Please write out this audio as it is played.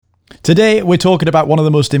Today, we're talking about one of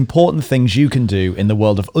the most important things you can do in the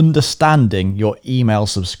world of understanding your email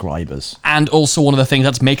subscribers. And also one of the things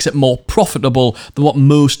that makes it more profitable than what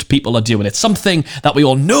most people are doing. It's something that we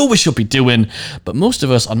all know we should be doing, but most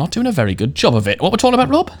of us are not doing a very good job of it. What we're talking about,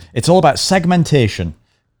 Rob? It's all about segmentation.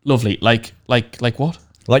 Lovely. Like what?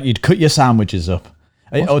 Like you'd cut your sandwiches up.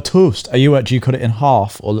 Or toast. Do you cut it in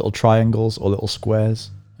half, or little triangles, or little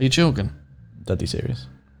squares? Are you joking? Deadly serious.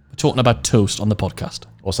 We're talking about toast on the podcast.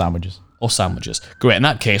 Or sandwiches. Great. In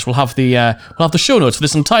that case, we'll have the show notes for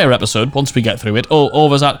this entire episode once we get through it.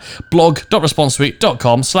 Over at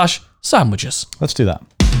blog.responsesuite.com/sandwiches. Let's do that.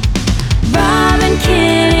 Rob and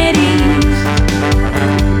Kennedy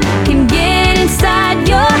can get inside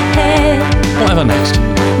your head. Whatever next.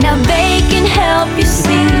 Now they can help you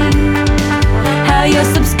see how your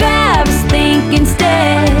subscribers think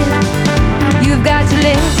instead. You've got to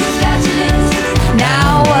list.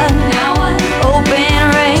 Now what?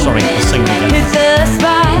 Open range. Sorry, I'll sing again. Hit the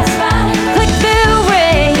spot. Click through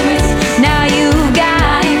rates. Now you've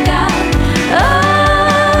got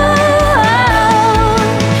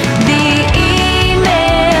the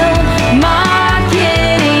email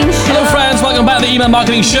marketing show. Hello, friends. Welcome back to the Email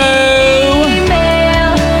Marketing Show.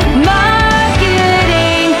 Email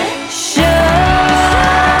marketing show.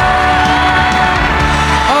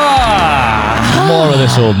 More of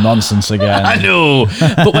this old nonsense again. I know,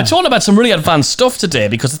 but we're talking about some really advanced stuff today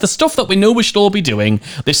because it's the stuff that we know we should all be doing,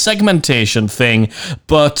 this segmentation thing,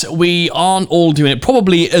 but we aren't all doing it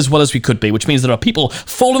probably as well as we could be, which means there are people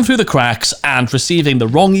falling through the cracks and receiving the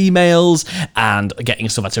wrong emails and getting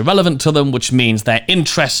stuff that's irrelevant to them, which means their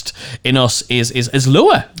interest in us is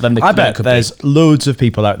lower than they I bet could there's be. loads of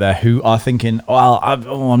people out there who are thinking, well,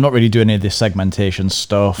 I'm not really doing any of this segmentation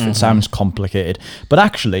stuff. It sounds complicated. But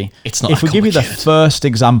actually, It's not if that we give you the complicated. first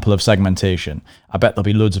example of segmentation, I bet there'll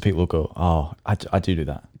be loads of people who go, oh, I do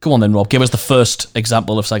that. Go on then, Rob, give us the first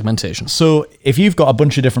example of segmentation. So if you've got a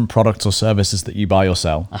bunch of different products or services that you buy or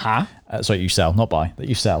sell, you sell, not buy, that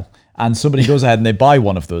you sell, and somebody goes ahead and they buy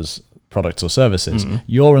one of those products or services,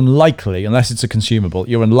 you're unlikely, unless it's a consumable,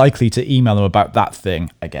 you're unlikely to email them about that thing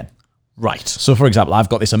again. Right. So, for example, I've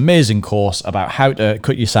got this amazing course about how to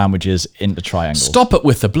cut your sandwiches into triangles. Stop it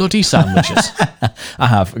with the bloody sandwiches. I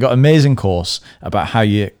have. I've got an amazing course about how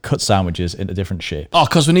you cut sandwiches into different shapes. Oh,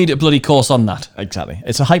 because we need a bloody course on that. Exactly.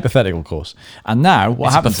 It's a hypothetical course. And now what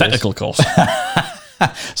It's a happens pathetical course.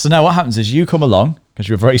 So now what happens is you come along, because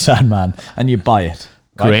you're a very sad man, and you buy it.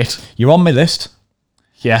 Right? Great. You're on my list.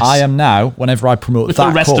 Yes. I am now, whenever I promote with that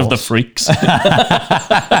the rest course, of the freaks.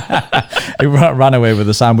 who ran away with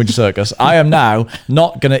the sandwich circus, I am now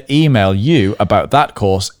not going to email you about that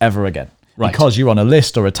course ever again. Right. Because you're on a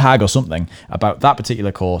list or a tag or something about that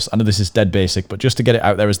particular course. I know this is dead basic, but just to get it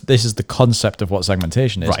out there, this is the concept of what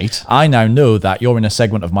segmentation is. Right. I now know that you're in a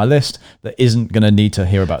segment of my list that isn't going to need to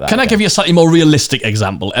hear about that. Can I again. give you a slightly more realistic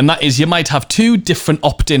example? And that is you might have two different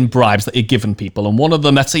opt-in bribes that you're giving people. And one of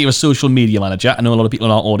them, let's say you're a social media manager. I know a lot of people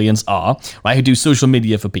in our audience are, right, who do social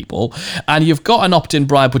media for people. And you've got an opt-in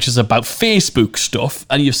bribe which is about Facebook stuff.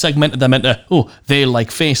 And you've segmented them into, they like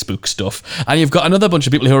Facebook stuff. And you've got another bunch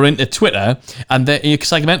of people who are into Twitter. And you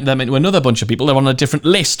segment them into another bunch of people. They're on a different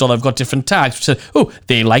list or they've got different tags which say,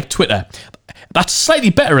 they like Twitter. That's a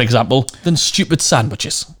slightly better example than stupid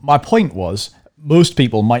sandwiches. My point was, most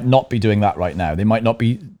people might not be doing that right now. They might not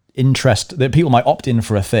be interested. People might opt in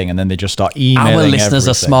for a thing and then they just start emailing Our listeners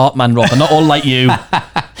are everything. smart, man, Rob. They're not all like you.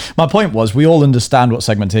 My point was, we all understand what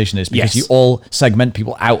segmentation is because Yes. you all segment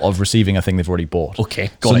people out of receiving a thing they've already bought. Okay,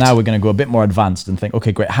 So got it. now we're going to go a bit more advanced and think,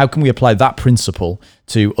 okay, great, how can we apply that principle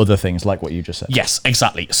to other things like what you just said? Yes,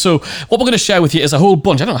 exactly. So what we're going to share with you is a whole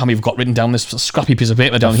bunch. I don't know how many we've got written down this scrappy piece of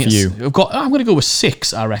paper down here. few. We've got. I'm going to go with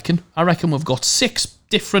 6. I reckon we've got 6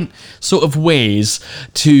 different sort of ways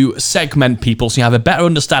to segment people so you have a better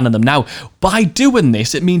understanding of them. Now, by doing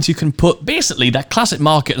this, it means you can put basically that classic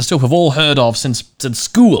marketing stuff we've all heard of since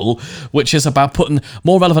school, which is about putting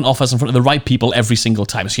more relevant offers in front of the right people every single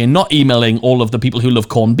time. So you're not emailing all of the people who love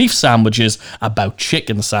corned beef sandwiches about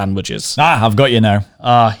chicken sandwiches. I've got you now.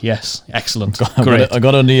 Yes. Excellent. I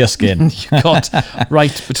got under your skin. You got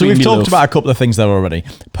right between So we've me talked loaf. about a couple of things there already.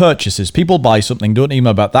 Purchases. People buy something, don't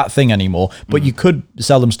email about that thing anymore, but you could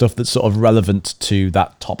sell them stuff that's sort of relevant to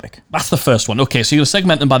that topic. That's the first one. Okay, so you're going to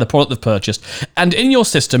segment them by the product they've purchased. And in your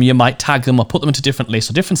system, you might tag them or put them into different lists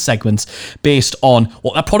or different segments based on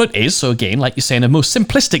what that product is. So again, like you're saying, a most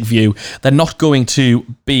simplistic view, they're not going to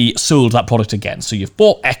be sold that product again. So you've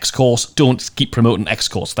bought X course, don't keep promoting X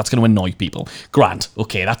course. That's going to annoy people. Grant.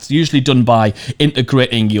 Okay, that's usually done by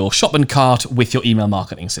integrating your shopping cart with your email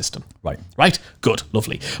marketing system. Right. Right? Good,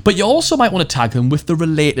 lovely. But you also might want to tag them with the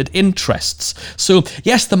related interests. So,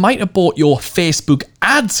 yes, they might have bought your Facebook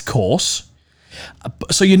ads course.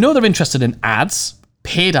 So you know they're interested in ads,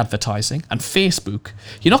 paid advertising, and Facebook.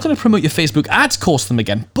 You're not going to promote your Facebook ads course to them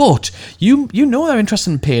again, but you know they're interested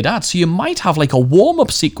in paid ads, so you might have like a warm-up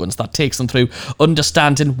sequence that takes them through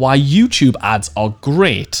understanding why YouTube ads are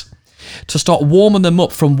great, to start warming them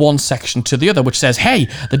up from one section to the other, which says, hey,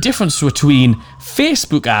 the difference between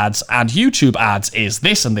Facebook ads and YouTube ads is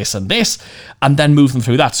this and this and this, and then move them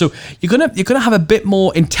through that. So you're gonna have a bit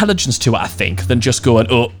more intelligence to it, I think, than just going,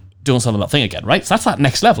 oh, don't sell them that thing again, right? So that's that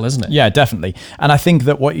next level, isn't it? Yeah, definitely. And I think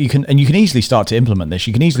that you can easily start to implement this.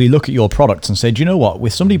 You can easily look at your products and say, do you know what?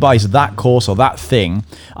 If somebody buys that course or that thing,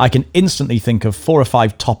 I can instantly think of 4 or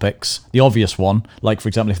 5 topics. The obvious one, like for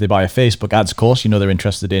example, if they buy a Facebook ads course, you know they're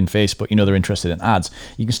interested in Facebook, you know they're interested in ads.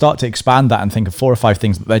 You can start to expand that and think of 4 or 5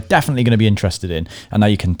 things that they're definitely going to be interested in, and now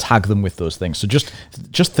you can tag them with those things. So just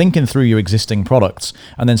thinking through your existing products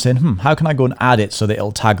and then saying, how can I go and add it so that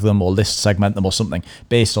it'll tag them or list segment them or something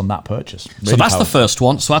based on that purchase. Really so that's powerful. The first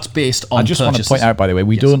one. So that's based on I just purchases. Want to point out, by the way,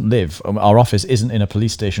 we don't live, our office isn't in a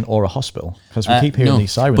police station or a hospital, because we keep hearing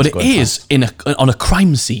these sirens. But it is on a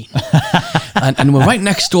crime scene. and we're right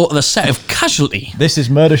next door to the set of Casualty. This is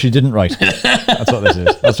murder she didn't write. That's what this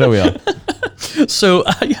is. That's where we are. So,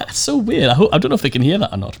 yeah, it's so weird. I don't know if they can hear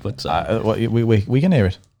that or not, but... we can hear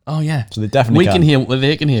it. Oh, yeah. So they definitely can hear what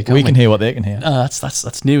they can hear, can't we? We can hear what they can hear.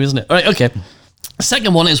 That's new, isn't it? All right, okay. The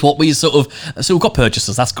second one is what we so we've got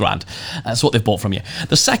purchases, that's grand. That's what they've bought from you.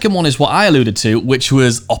 The second one is what I alluded to, which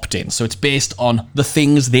was opt-in. So it's based on the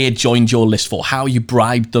things they joined your list for, how you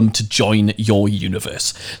bribed them to join your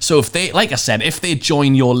universe. So if they, like I said, if they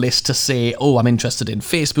join your list to say, oh, I'm interested in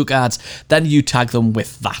Facebook ads, then you tag them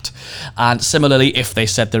with that. And similarly, if they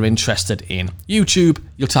said they're interested in YouTube,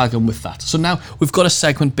 you'll tag them with that. So now we've got a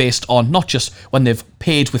segment based on not just when they've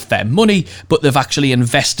paid with their money, but they've actually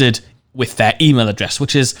invested with their email address,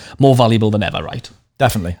 which is more valuable than ever, right?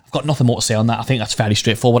 Definitely. I've got nothing more to say on that. I think that's fairly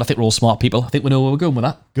straightforward. I think we're all smart people. I think we know where we're going with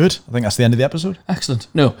that. Good. I think that's the end of the episode. Excellent.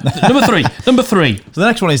 No. Number three. So the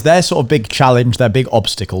next one is their sort of big challenge, their big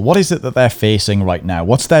obstacle. What is it that they're facing right now?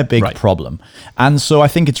 What's their big problem? And so I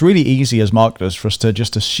think it's really easy as marketers for us to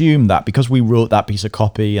just assume that because we wrote that piece of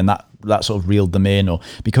copy and that sort of reeled them in, or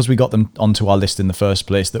because we got them onto our list in the first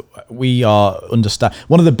place, that we are understand.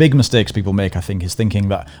 One of the big mistakes people make, I think, is thinking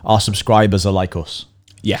that our subscribers are like us.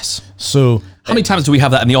 Yes. So how many times do we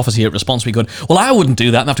have that in the office here at Response? We go, well, I wouldn't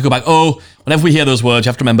do that, and have to go back. Oh, whenever we hear those words, you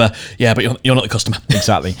have to remember, yeah, but you're not the customer.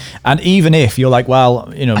 Exactly. And even if you're like,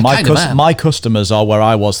 well, you know, my customers are where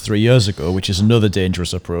I was 3 years ago, which is another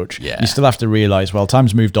dangerous approach. Yeah. You still have to realize, well,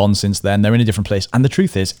 time's moved on since then. They're in a different place. And the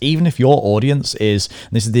truth is, even if your audience is,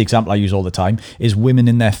 and this is the example I use all the time, is women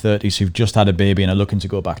in their 30s who've just had a baby and are looking to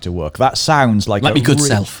go back to work. That sounds like a good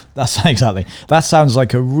self. That's exactly. That sounds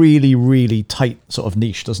like a really, really tight sort of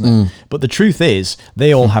niche, doesn't it? But the truth is,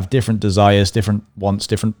 they all have different desires, different wants,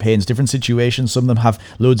 different pains, different situations. Some of them have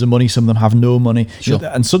loads of money, some of them have no money. Sure.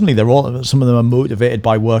 And suddenly some of them are motivated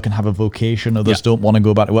by work and have a vocation, others don't want to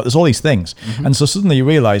go back to work. There's all these things. And so suddenly you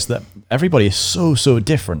realize that everybody is so, so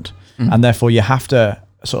different. And therefore you have to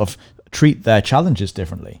sort of treat their challenges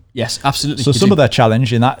differently. Yes, absolutely. So some of their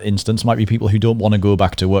challenge in that instance might be people who don't want to go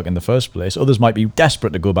back to work in the first place. Others might be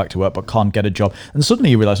desperate to go back to work but can't get a job. And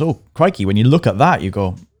suddenly you realize, oh, crikey, when you look at that, you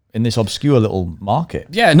go, in this obscure little market.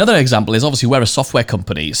 Yeah, another example is obviously we're a software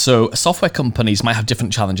company. So software companies might have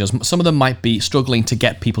different challenges. Some of them might be struggling to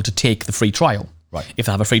get people to take the free trial. Right. If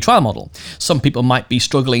they have a free trial model. Some people might be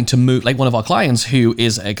struggling to move, like one of our clients who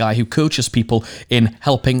is a guy who coaches people in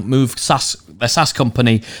helping move their SaaS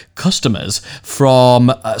company customers from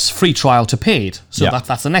a free trial to paid. So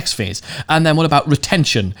that's the next phase. And then what about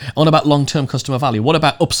retention? What about long-term customer value? What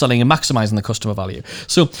about upselling and maximizing the customer value?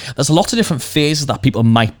 So there's lots of different phases that people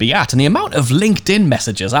might be at. And the amount of LinkedIn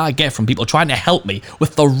messages I get from people trying to help me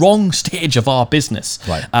with the wrong stage of our business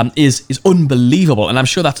is unbelievable. And I'm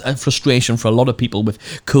sure that's a frustration for a lot of people with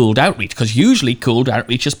cold outreach, because usually cold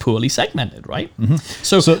outreach is poorly segmented, right?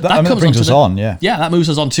 So that brings us on. Yeah, that moves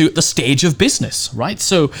us on to the stage of business, right?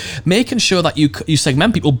 So making sure that you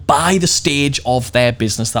segment people by the stage of their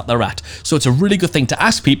business that they're at. So it's a really good thing to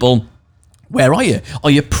ask people, Where are you?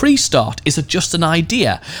 Are you pre-start? Is it just an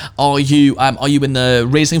idea? Are you in the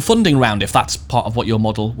raising funding round, if that's part of what your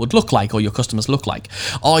model would look like or your customers look like?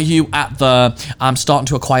 Are you at the starting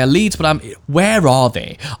to acquire leads, but where are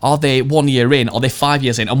they? Are they 1 year in? Are they 5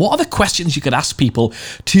 years in? And what are the questions you could ask people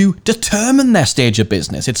to determine their stage of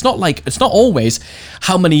business? It's not always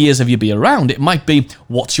how many years have you been around. It might be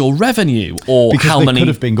what's your revenue, or because how they many could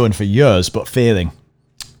have been going for years but failing.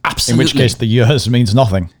 Absolutely. In which case the years means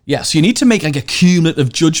nothing. Yeah, so you need to make like a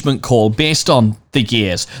cumulative judgment call based on the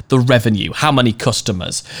years, the revenue, how many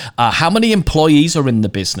customers, how many employees are in the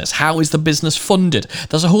business, how is the business funded.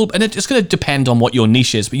 There's a whole, and it's going to depend on what your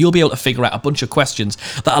niche is, but you'll be able to figure out a bunch of questions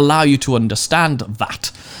that allow you to understand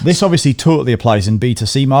that. This obviously totally applies in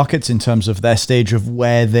B2C markets in terms of their stage of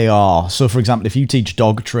where they are. So, for example, if you teach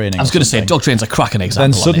dog training, I was going to say dog training's a cracking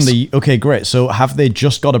example. Then suddenly, okay, great. So, have they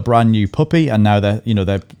just got a brand new puppy and now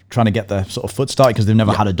they're trying to get their sort of foot started because they've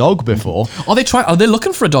never had a dog before? Are they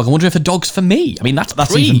looking for a dog? I wonder if a dog's for me. I mean,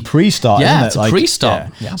 that's even pre-start, yeah, isn't it? It's a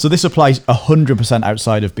pre-start. Yeah. So this applies 100%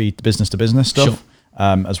 outside of business to business stuff. Sure.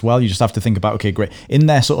 As well. You just have to think about, okay, great. In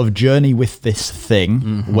their sort of journey with this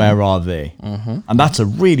thing, where are they? And that's a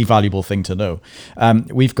really valuable thing to know.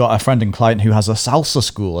 We've got a friend and client who has a salsa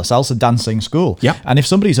school, a salsa dancing school. Yeah. And if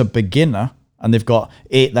somebody's a beginner and they've got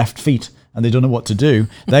 8 left feet and they don't know what to do,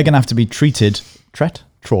 they're going to have to be treated very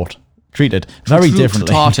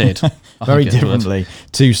differently. Very differently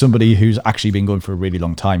to somebody who's actually been going for a really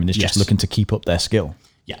long time and is just looking to keep up their skill.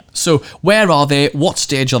 Yeah. So where are they? What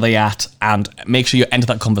stage are they at? And make sure you enter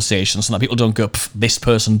that conversation so that people don't go, this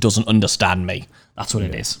person doesn't understand me. That's what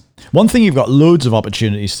it is. One thing you've got loads of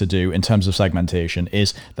opportunities to do in terms of segmentation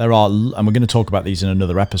is and we're going to talk about these in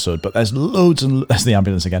another episode, but there's loads and there's the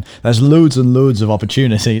ambulance again. There's loads and loads of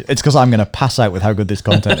opportunity. It's because I'm going to pass out with how good this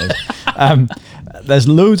content is. There's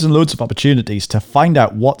loads and loads of opportunities to find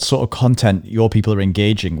out what sort of content your people are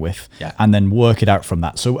engaging with and then work it out from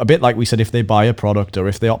that. So a bit like we said, if they buy a product or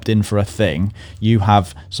if they opt in for a thing, you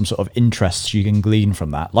have some sort of interests you can glean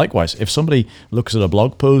from that. Likewise, if somebody looks at a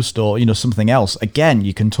blog post or something else, again,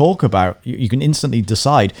 you can talk about, you can instantly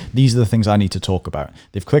decide these are the things I need to talk about.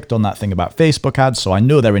 They've clicked on that thing about Facebook ads, so I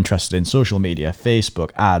know they're interested in social media,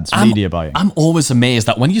 Facebook ads, media buying. I'm always amazed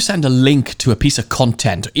that when you send a link to a piece of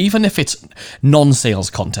content, even if it's non-sales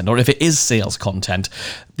content or if it is sales content,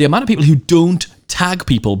 the amount of people who don't tag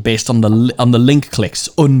people based on the link clicks,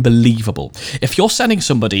 unbelievable. If you're sending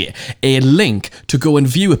somebody a link to go and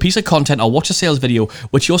view a piece of content or watch a sales video,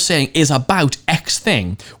 which you're saying is about X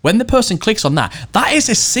thing, when the person clicks on that, that is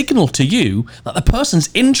a signal to you that the person's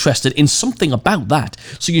interested in something about that.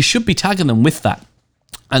 So you should be tagging them with that.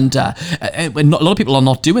 And a lot of people are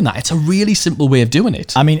not doing that. It's a really simple way of doing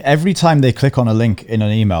it. I mean, every time they click on a link in an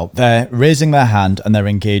email, they're raising their hand and they're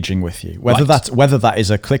engaging with you. Whether that is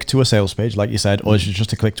a click to a sales page, like you said, or is it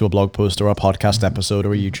just a click to a blog post or a podcast episode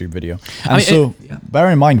or a YouTube video. And bear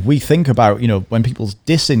in mind, we think about, when people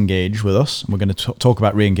disengage with us, and we're going to talk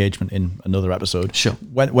about re-engagement in another episode. Sure.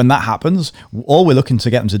 When that happens, all we're looking to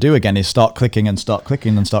get them to do again is start clicking and start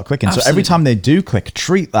clicking and start clicking. Absolutely. So every time they do click,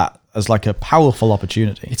 treat that as like a powerful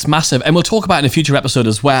opportunity. It's massive. And we'll talk about in a future episode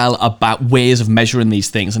as well about ways of measuring these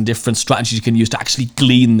things and different strategies you can use to actually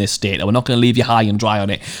glean this data. We're not going to leave you high and dry on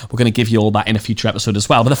it. We're going to give you all that in a future episode as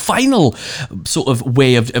well. But the final sort of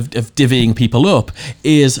way of divvying people up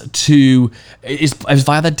is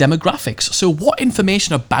via their demographics. So what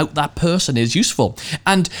information about that person is useful?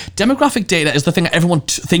 And demographic data is the thing that everyone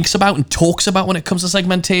thinks about and talks about when it comes to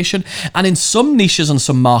segmentation. And in some niches and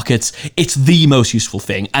some markets, it's the most useful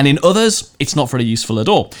thing. And in others, it's not very useful at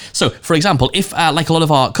all. So, for example, if, like a lot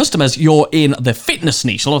of our customers, you're in the fitness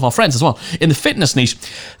niche, a lot of our friends as well, in the fitness niche,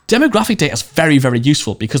 demographic data is very, very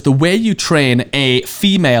useful because the way you train a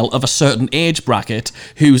female of a certain age bracket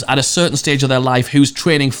who's at a certain stage of their life, who's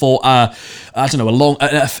training for, a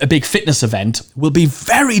big fitness event, will be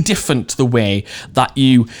very different to the way that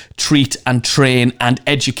you treat and train and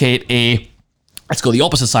educate let's go the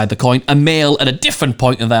opposite side of the coin, a male at a different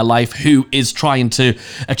point in their life who is trying to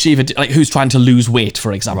who's trying to lose weight,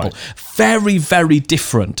 for example. Right. Very, very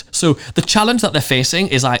different. So the challenge that they're facing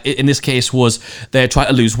is, in this case, was they're trying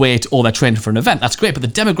to lose weight or they're training for an event. That's great. But the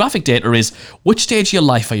demographic data is, which stage of your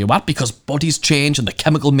life are you at? Because bodies change and the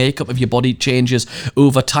chemical makeup of your body changes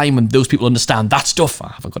over time, and those people understand that stuff. I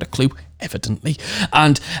haven't got a clue, evidently.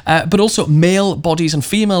 And but also male bodies and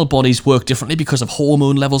female bodies work differently because of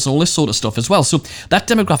hormone levels and all this sort of stuff as well. So that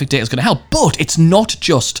demographic data is going to help, but it's not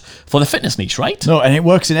just for the fitness niche, right? No, and it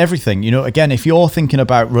works in everything. Again, if you're thinking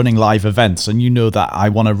about running live live events, and you know that I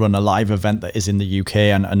want to run a live event that is in the UK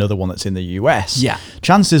and another one that's in the US,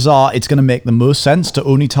 chances are it's going to make the most sense to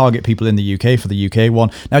only target people in the UK for the UK one.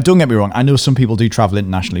 Now, don't get me wrong, I know some people do travel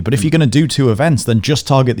internationally, but if you're going to do 2 events, then just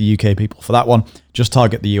target the UK people for that one, just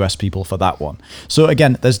target the US people for that one. So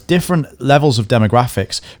again, there's different levels of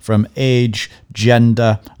demographics from age,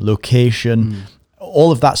 gender, location,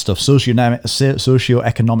 all of that stuff,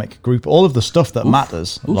 socioeconomic group, all of the stuff that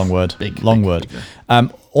matters. Long word.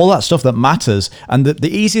 All that stuff that matters. And the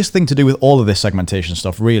easiest thing to do with all of this segmentation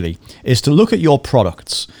stuff really is to look at your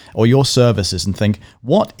products or your services and think,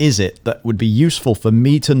 what is it that would be useful for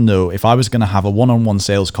me to know if I was going to have a one-on-one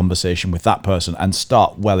sales conversation with that person and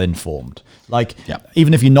start well informed? Like,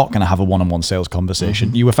 even if you're not going to have a one-on-one sales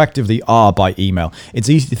conversation, you effectively are by email. It's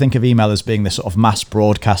easy to think of email as being this sort of mass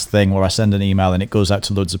broadcast thing where I send an email and it goes out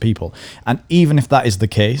to loads of people. And even if that is the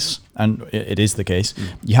case, and it is the case,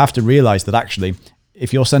 you have to realize that actually,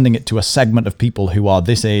 if you're sending it to a segment of people who are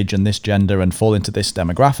this age and this gender and fall into this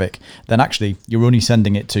demographic, then actually you're only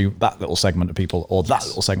sending it to that little segment of people or that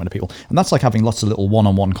little segment of people. And that's like having lots of little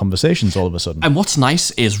one-on-one conversations all of a sudden. And what's nice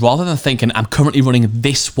is rather than thinking, I'm currently running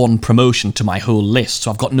this one promotion to my whole list, so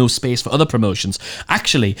I've got no space for other promotions,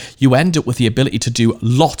 actually, you end up with the ability to do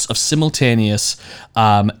lots of simultaneous,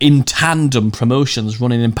 in tandem promotions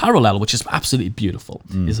running in parallel, which is absolutely beautiful,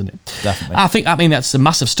 isn't it? Definitely. I mean, that's some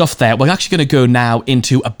massive stuff there. We're actually going to go now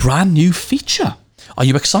into a brand new feature. Are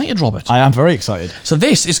you excited, Robert? I am very excited. So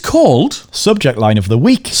this is called Subject Line of the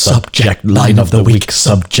Week. Subject Line of the Week.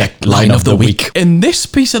 Subject Line of the Week. In this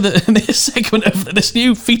piece of in this segment of this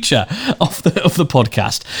new feature of the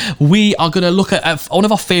podcast, we are going to look at one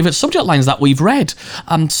of our favourite subject lines that we've read.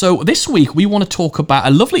 So this week we want to talk about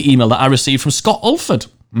a lovely email that I received from Scott Ulford.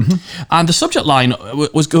 And the subject line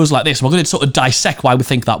goes like this. We're going to sort of dissect why we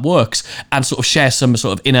think that works and sort of share some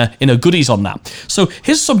sort of inner goodies on that. So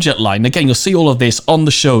his subject line, again, you'll see all of this on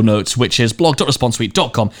the show notes, which is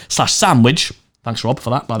blog.responsesuite.com/sandwich. Thanks, Rob, for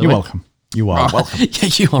that, by the way. You're welcome. You are welcome. Yeah,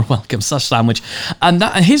 you are welcome, /sandwich. And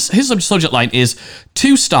his subject line is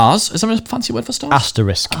 2 stars. Is there a fancy word for stars?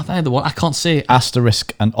 Asterisk. Oh, they're the one. I can't say it.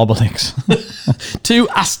 Asterisk and obelix. 2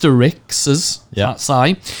 asterisks. Yeah. That's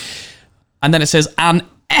I. And then it says, an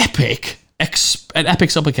epic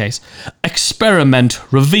uppercase, experiment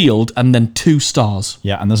revealed, and then 2 stars.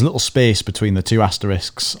 Yeah, and there's a little space between the 2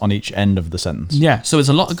 asterisks on each end of the sentence. Yeah, so there's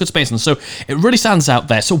a lot of good space, and so it really stands out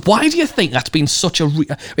there. So why do you think that's been such a...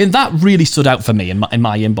 I mean, that really stood out for me in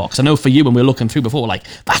my inbox. I know for you, when we were looking through before, like,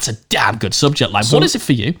 that's a damn good subject line. So what is it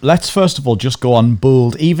for you? Let's first of all just go on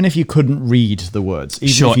bold, even if you couldn't read the words,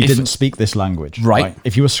 even if you didn't speak this language. Right.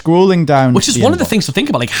 If you were scrolling down... Which is one of the things to think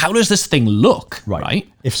about, like, how does this thing look? Right?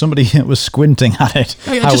 If somebody was squinting at it,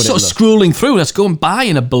 how just would sort it of look? scrolling through, that's going by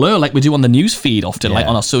in a blur like we do on the news feed often, like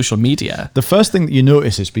on our social media. The first thing that you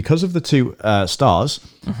notice is because of the 2 stars,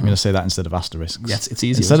 I'm going to say that instead of asterisks. Yes, it's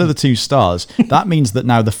easier. Instead of the 2 stars, that means that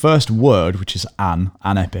now the first word, which is an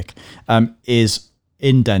epic, is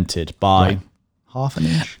indented by half an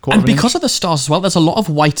inch, and because of the stars as well, there's a lot of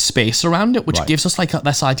white space around it, which gives us like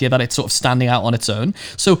this idea that it's sort of standing out on its own.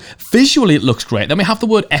 So visually it looks great. Then we have the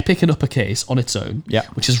word epic in uppercase on its own,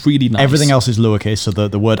 which is really nice. Everything else is lowercase, so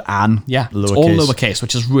the word an, lowercase. It's all lowercase,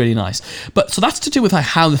 which is really nice. But so that's to do with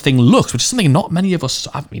how the thing looks, which is something not many of us,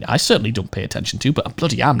 I mean, I certainly don't pay attention to, but I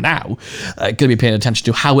bloody am now going to be paying attention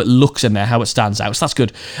to how it looks in there, how it stands out. So that's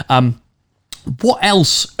good. What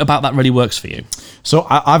else about that really works for you? So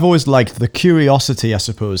I've always liked the curiosity, I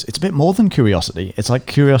suppose. It's a bit more than curiosity. It's like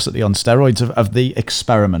curiosity on steroids of the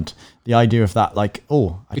experiment. The idea of that, like,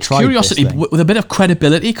 I tried curiosity this thing. with a bit of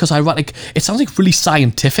credibility, because it sounds like really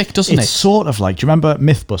scientific, doesn't it? It's sort of like, do you remember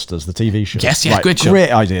Mythbusters, the TV show? Yes, yeah, great show.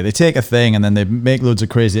 Great idea. They take a thing and then they make loads of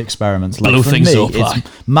crazy experiments. Like, blow for things me, up.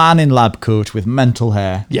 it's man in lab coat with mental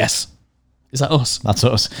hair. Yes. Is that us? That's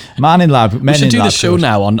us. Man in lab. Men we should in do lab this show coat.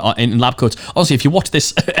 now in lab coats. Honestly, if you watch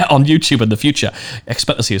this on YouTube in the future,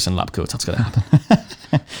 expect to see us in lab coats. That's going to happen.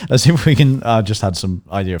 Let's see if we can just had some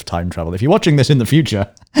idea of time travel. If you're watching this in the future...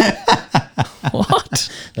 What?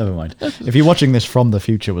 Never mind. If you're watching this from the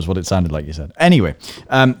future was what it sounded like you said. Anyway,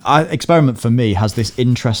 experiment for me has this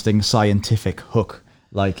interesting scientific hook.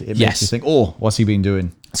 Like, it makes you think, what's he been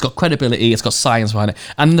doing? It's got credibility, it's got science behind it.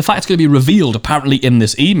 And the fact it's going to be revealed, apparently, in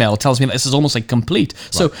this email tells me that this is almost like complete.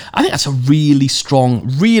 So I think that's a really strong,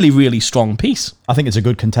 really, really strong piece. I think it's a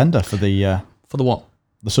good contender for the... For the what?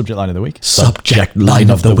 The subject line of the week. Subject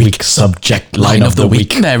line of the week. Subject line of the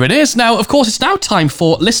week. There it is. Now, of course, it's now time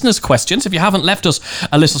for listeners' questions. If you haven't left us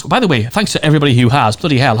a listener's... By the way, thanks to everybody who has.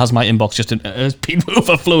 Bloody hell, has my inbox just been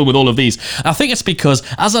overflowing with all of these. I think it's because,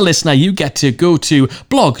 as a listener, you get to go to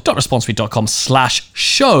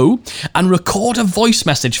blog.responsesuite.com/show and record a voice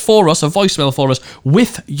message for us, a voicemail for us,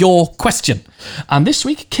 with your question. And this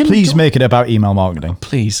week, Kim... Please make it about email marketing.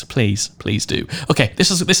 Please do. Okay,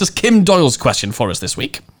 this is Kim Doyle's question for us this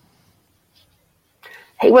week.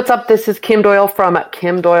 Hey, what's up? This is Kim Doyle from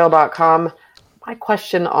kimdoyle.com. My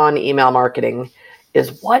question on email marketing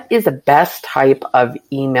is, what is the best type of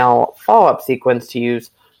email follow-up sequence to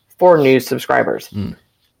use for new subscribers?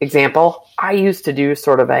 Example, I used to do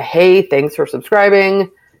sort of a, hey, thanks for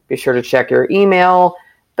subscribing. Be sure to check your email.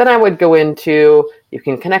 Then I would go into, you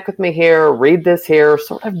can connect with me here, read this here,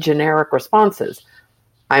 sort of generic responses.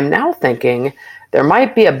 I'm now thinking there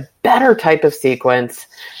might be a better type of sequence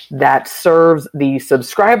that serves the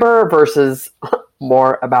subscriber versus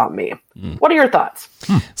more about me. What are your thoughts?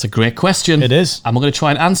 It's a great question. It is. And we're going to try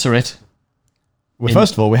and answer it. Well,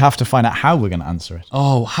 first of all, we have to find out how we're going to answer it.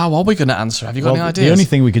 Oh, how are we going to answer it? Have you got any ideas? The only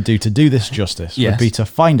thing we could do to do this justice would be to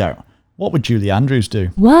find out, what would Julie Andrews do?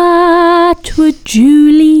 What would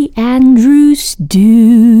Julie Andrews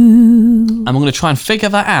do? And we're going to try and figure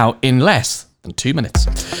that out in less than 2 minutes.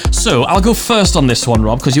 So I'll go first on this one,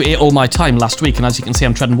 Rob, because you ate all my time last week, and as you can see,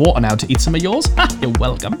 I'm treading water now to eat some of yours. You're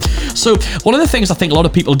welcome. So one of the things I think a lot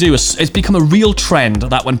of people do is it's become a real trend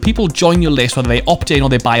that when people join your list, whether they opt in or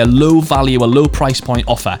they buy a low value, a low price point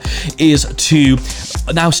offer, is to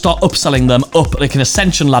now start upselling them up like an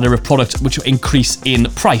ascension ladder of product which will increase in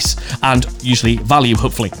price and usually value,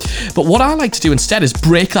 hopefully. But what I like to do instead is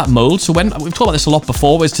break that mold. So when we've talked about this a lot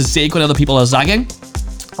before, is to zig when other people are zagging.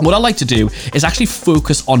 What I like to do is actually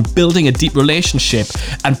focus on building a deep relationship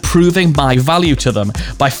and proving my value to them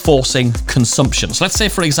by forcing consumption. So let's say,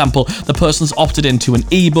 for example, the person's opted into an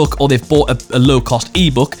ebook or they've bought a low-cost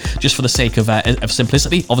ebook just for the sake of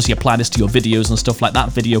simplicity. Obviously, apply this to your videos and stuff like that,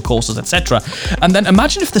 video courses, etc. And then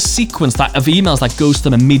imagine if the sequence of emails that goes to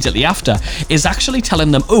them immediately after is actually telling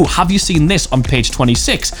them, oh, have you seen this on page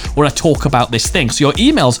 26 where I talk about this thing? So your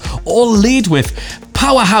emails all lead with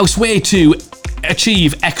powerhouse way to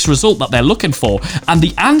achieve X result that they're looking for, and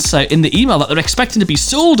the answer in the email that they're expecting to be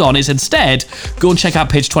sold on is instead, go and check out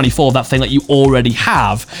page 24 of that thing that you already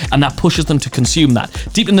have, and that pushes them to consume that.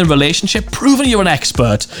 Deepen the relationship, proving you're an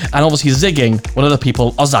expert, and obviously zigging when other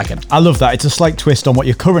people are zagging. I love that. It's a slight twist on what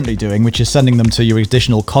you're currently doing, which is sending them to your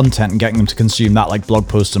additional content and getting them to consume that, like blog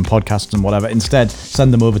posts and podcasts and whatever. Instead,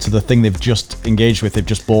 send them over to the thing they've just engaged with, they've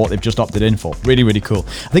just bought, they've just opted in for. Really, really cool.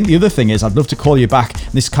 I think the other thing is, I'd love to call you back,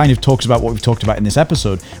 and this kind of talks about what we've talked about in this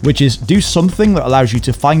episode, which is do something that allows you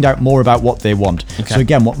to find out more about what they want. Okay. So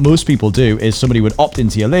again, what most people do is somebody would opt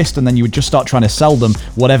into your list and then you would just start trying to sell them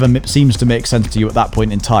whatever seems to make sense to you at that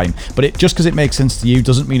point in time. But just because it makes sense to you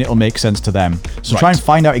doesn't mean it'll make sense to them. So try and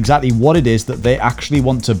find out exactly what it is that they actually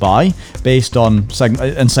want to buy based on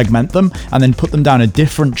segment them, and then put them down a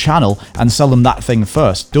different channel and sell them that thing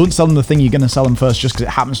first. Don't sell them the thing you're going to sell them first just because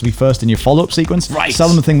it happens to be first in your follow-up sequence. Sell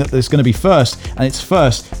them the thing that is going to be first, and it's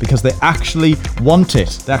first because they actually want it.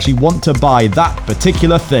 They actually want to buy that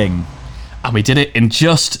particular thing. And we did it in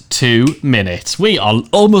just 2 minutes. We are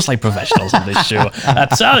almost like professionals on this show. I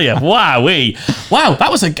tell you, wow, that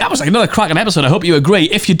was another cracking episode. I hope you agree.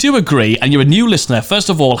 If you do agree and you're a new listener, first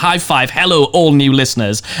of all, high five, hello, all new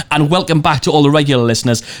listeners, and welcome back to all the regular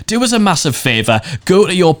listeners. Do us a massive favor, go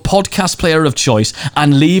to your podcast player of choice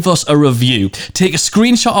and leave us a review. Take a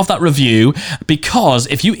screenshot of that review, because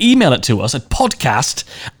if you email it to us at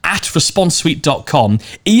podcast@responsesuite.com,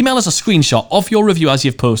 email us a screenshot of your review as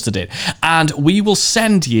you've posted it, and we will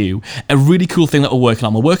send you a really cool thing that we're working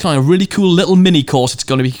on. We're working on a really cool little mini course. It's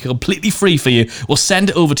going to be completely free for you. We'll send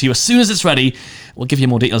it over to you as soon as it's ready. We'll give you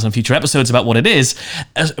more details in future episodes about what it is.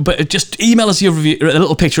 But just email us your review, a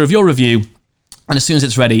little picture of your review, and as soon as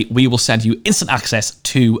it's ready, we will send you instant access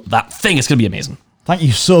to that thing. It's going to be amazing. Thank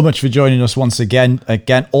you so much for joining us once again.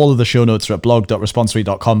 Again, all of the show notes are at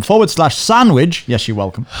blog.responsesuite.com/sandwich. Yes, you're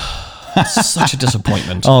welcome. Such a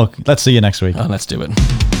disappointment. Oh, let's see you next week. Oh, let's do it.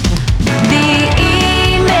 The